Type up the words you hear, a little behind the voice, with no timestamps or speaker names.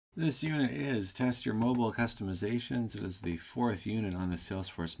This unit is Test Your Mobile Customizations. It is the fourth unit on the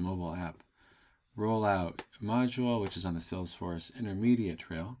Salesforce mobile app. Rollout module, which is on the Salesforce Intermediate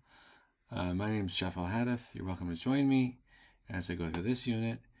Trail. My name is Jeff Alhadeff. You're welcome to join me as I go through this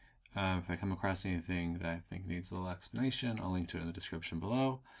unit. If I come across anything that I think needs a little explanation, I'll link to it in the description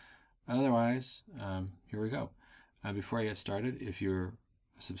below. Otherwise, here we go. Before I get started, if you're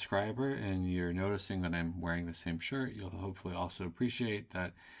a subscriber and you're noticing that I'm wearing the same shirt, you'll hopefully also appreciate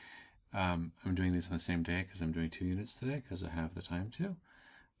that I'm doing these on the same day because I'm doing two units today because I have the time to.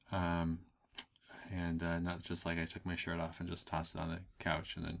 And not just like I took my shirt off and just tossed it on the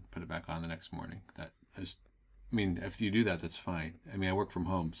couch and then put it back on the next morning. I mean, if you do that, that's fine. I mean, I work from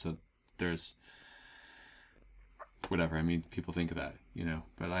home, so there's whatever. I mean, people think of that,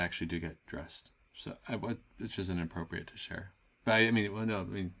 but I actually do get dressed. So it's just inappropriate to share. But I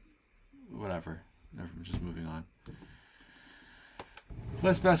mean, whatever. I'm just moving on.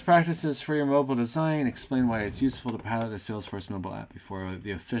 List best practices for your mobile design. Explain why it's useful to pilot the Salesforce mobile app before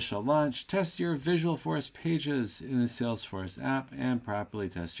the official launch. Test your Visualforce pages in the Salesforce app and properly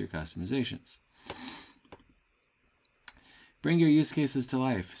test your customizations. Bring your use cases to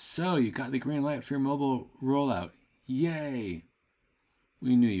life. So you got the green light for your mobile rollout. Yay!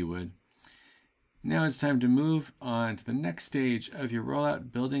 We knew you would. Now it's time to move on to the next stage of your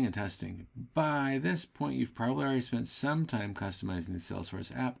rollout, building and testing. By this point, you've probably already spent some time customizing the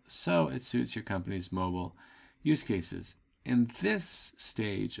Salesforce app so it suits your company's mobile use cases. In this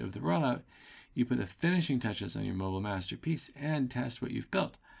stage of the rollout, you put the finishing touches on your mobile masterpiece and test what you've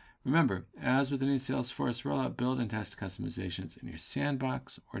built. Remember, as with any Salesforce rollout, build and test customizations in your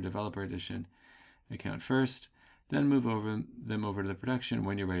sandbox or developer edition account first, then move them over to the production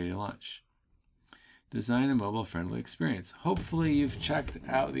when you're ready to launch. Design a mobile-friendly experience. Hopefully you've checked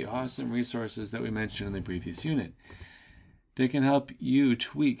out the awesome resources that we mentioned in the previous unit. They can help you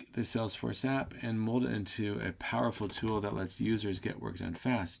tweak the Salesforce app and mold it into a powerful tool that lets users get work done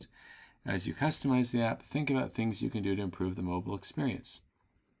fast. As you customize the app, think about things you can do to improve the mobile experience.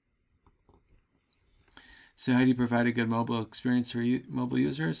 So how do you provide a good mobile experience for mobile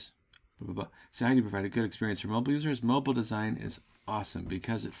users? So how do you provide a good experience for mobile users? Mobile design is awesome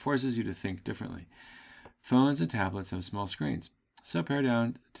because it forces you to think differently. Phones and tablets have small screens, so pare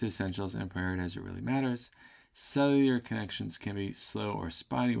down to essentials and prioritize what really matters. Cellular connections can be slow or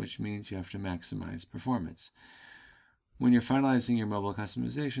spotty, which means you have to maximize performance. When you're finalizing your mobile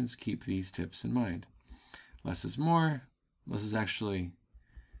customizations, keep these tips in mind. Less is more. Less is actually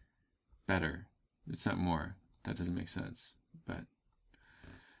better. It's not more. That doesn't make sense. But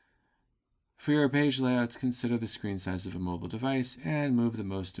for your page layouts, consider the screen size of a mobile device and move the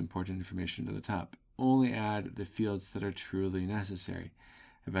most important information to the top. Only add the fields that are truly necessary.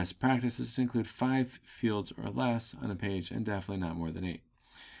 A best practice is to include 5 fields or less on a page and definitely not more than 8.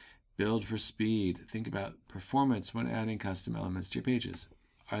 Build for speed. Think about performance when adding custom elements to your pages.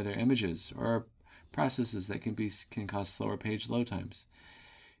 Are there images or processes that can cause slower page load times?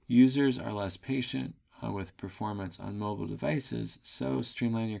 Users are less patient with performance on mobile devices, so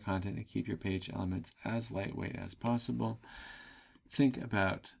streamline your content and keep your page elements as lightweight as possible. Think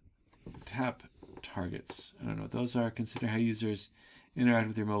about tap targets. I don't know what those are. Consider how users interact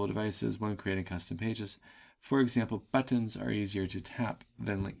with your mobile devices when creating custom pages. For example, buttons are easier to tap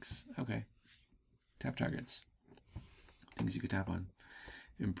than links. Okay. Tap targets. Things you could tap on.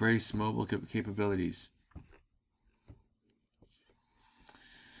 Embrace mobile capabilities.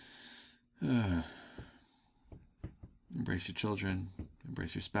 Embrace your children.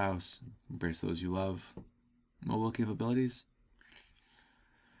 Embrace your spouse. Embrace those you love. Mobile capabilities.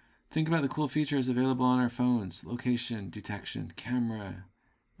 Think about the cool features available on our phones: location, detection, camera,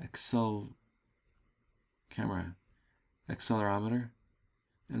 accelerometer,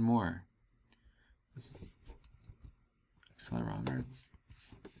 and more. Accelerometer.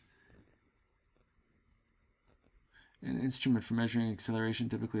 An instrument for measuring acceleration,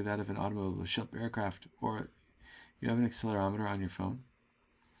 typically that of an automobile, ship, aircraft, or you have an accelerometer on your phone.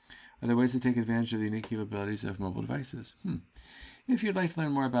 Are there ways to take advantage of the unique capabilities of mobile devices? If you'd like to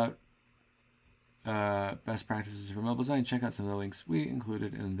learn more about best practices for mobile design, check out some of the links we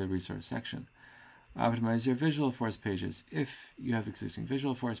included in the resource section. Optimize your Visualforce pages. If you have existing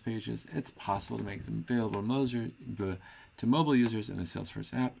Visualforce pages, it's possible to make them available to mobile users in the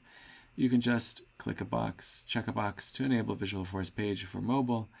Salesforce app. You can just check a box to enable Visualforce page for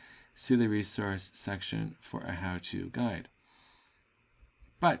mobile. See the resource section for a how-to guide.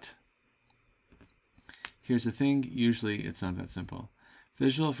 But here's the thing, usually it's not that simple.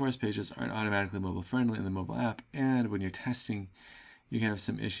 Visualforce pages aren't automatically mobile friendly in the mobile app, and when you're testing, you can have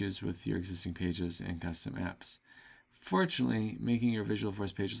some issues with your existing pages and custom apps. Fortunately, making your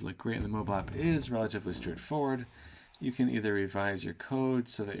Visualforce pages look great in the mobile app is relatively straightforward. You can either revise your code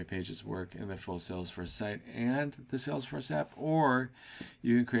so that your pages work in the full Salesforce site and the Salesforce app, or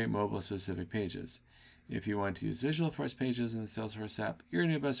you can create mobile-specific pages. If you want to use Visualforce pages in the Salesforce app, your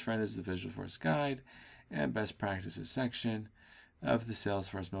new best friend is the Visualforce Guide and Best Practices section of the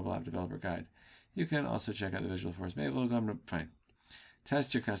Salesforce Mobile App Developer Guide. You can also check out the Visualforce Maple. Fine.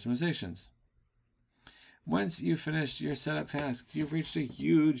 Test your customizations. Once you've finished your setup tasks, you've reached a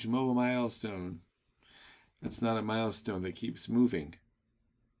huge mobile milestone. That's not a milestone that keeps moving.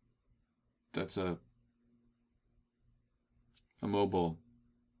 That's a mobile,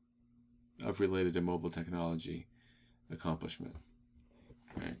 related to mobile technology accomplishment.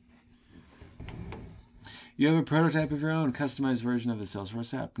 Right. You have a prototype of your own customized version of the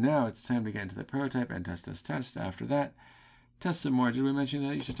Salesforce app. Now it's time to get into the prototype and test. After that, test some more. Did we mention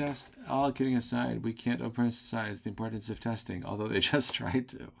that you should test? All kidding aside, we can't emphasize the importance of testing, although they just tried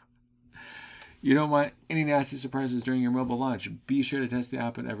to. You don't want any nasty surprises during your mobile launch. Be sure to test the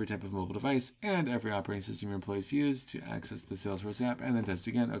app on every type of mobile device and every operating system your employees use to access the Salesforce app, and then test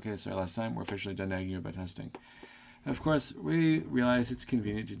again. Okay, sorry, last time. We're officially done nagging you about testing. Of course, we realize it's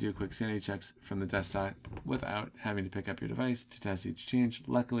convenient to do quick sanity checks from the desktop without having to pick up your device to test each change.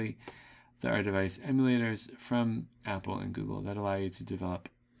 Luckily, there are device emulators from Apple and Google that allow you to develop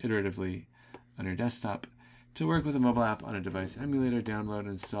iteratively on your desktop. To work with a mobile app on a device emulator, download and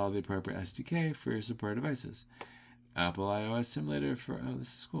install the appropriate SDK for your supported devices. Apple iOS simulator for... Oh,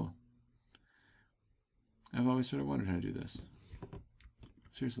 this is cool. I've always sort of wondered how to do this.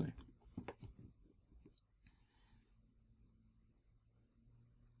 Seriously.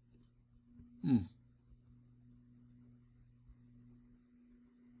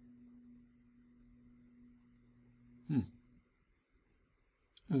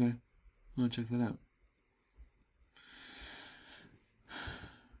 Okay, I'll check that out.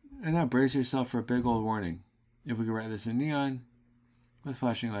 And now brace yourself for a big old warning. If we could write this in neon with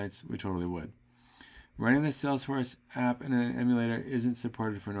flashing lights, we totally would. Running the Salesforce app in an emulator isn't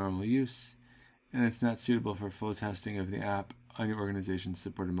supported for normal use, and it's not suitable for full testing of the app on your organization's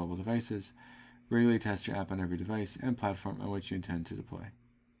supported mobile devices. Regularly test your app on every device and platform on which you intend to deploy.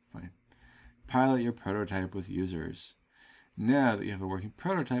 Fine. Pilot your prototype with users. Now that you have a working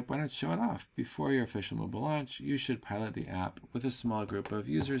prototype, why not show it off? Before your official mobile launch, you should pilot the app with a small group of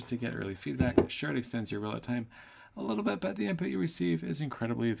users to get early feedback. Sure, it extends your rollout time a little bit, but the input you receive is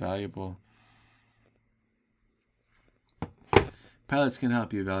incredibly valuable. Pilots can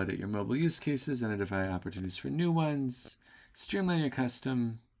help you validate your mobile use cases, identify opportunities for new ones, streamline your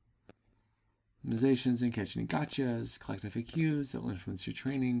customizations and catch any gotchas, collect FAQs that will influence your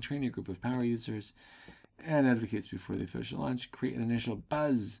training, train your group of power users, and advocates before the official launch. Create an initial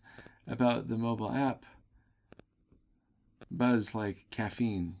buzz about the mobile app. Buzz like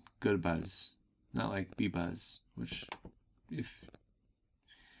caffeine, good buzz, not like bee buzz, which if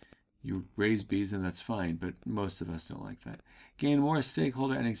you raise bees, then that's fine, but most of us don't like that. Gain more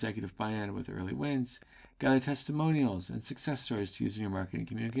stakeholder and executive buy-in with early wins. Gather testimonials and success stories to use in your marketing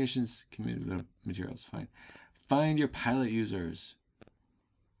communications, community materials. Fine. Find your pilot users.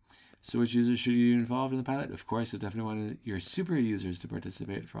 So which users should you involve in the pilot? Of course, you definitely want your super users to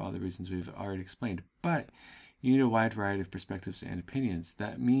participate for all the reasons we've already explained. But you need a wide variety of perspectives and opinions.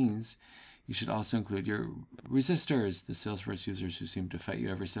 That means you should also include your resistors, the Salesforce users who seem to fight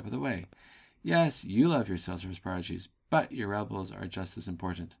you every step of the way. Yes, you love your Salesforce prodigies, but your rebels are just as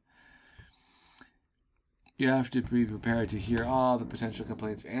important. You have to be prepared to hear all the potential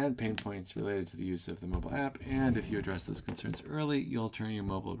complaints and pain points related to the use of the mobile app, and if you address those concerns early, you'll turn your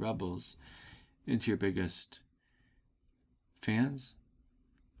mobile rebels into your biggest fans.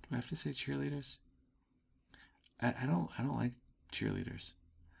 Do I have to say cheerleaders? I don't like cheerleaders.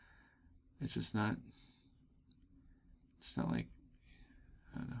 It's just not. It's not like,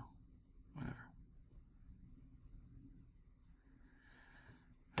 I don't know, whatever.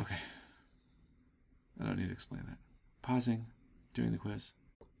 Okay. I don't need to explain that. Pausing, doing the quiz.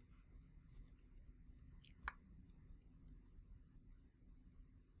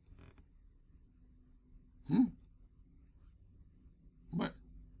 What?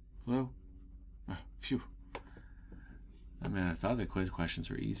 Hello? Oh, phew. I mean, I thought the quiz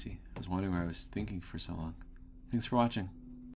questions were easy. I was wondering where I was thinking for so long. Thanks for watching.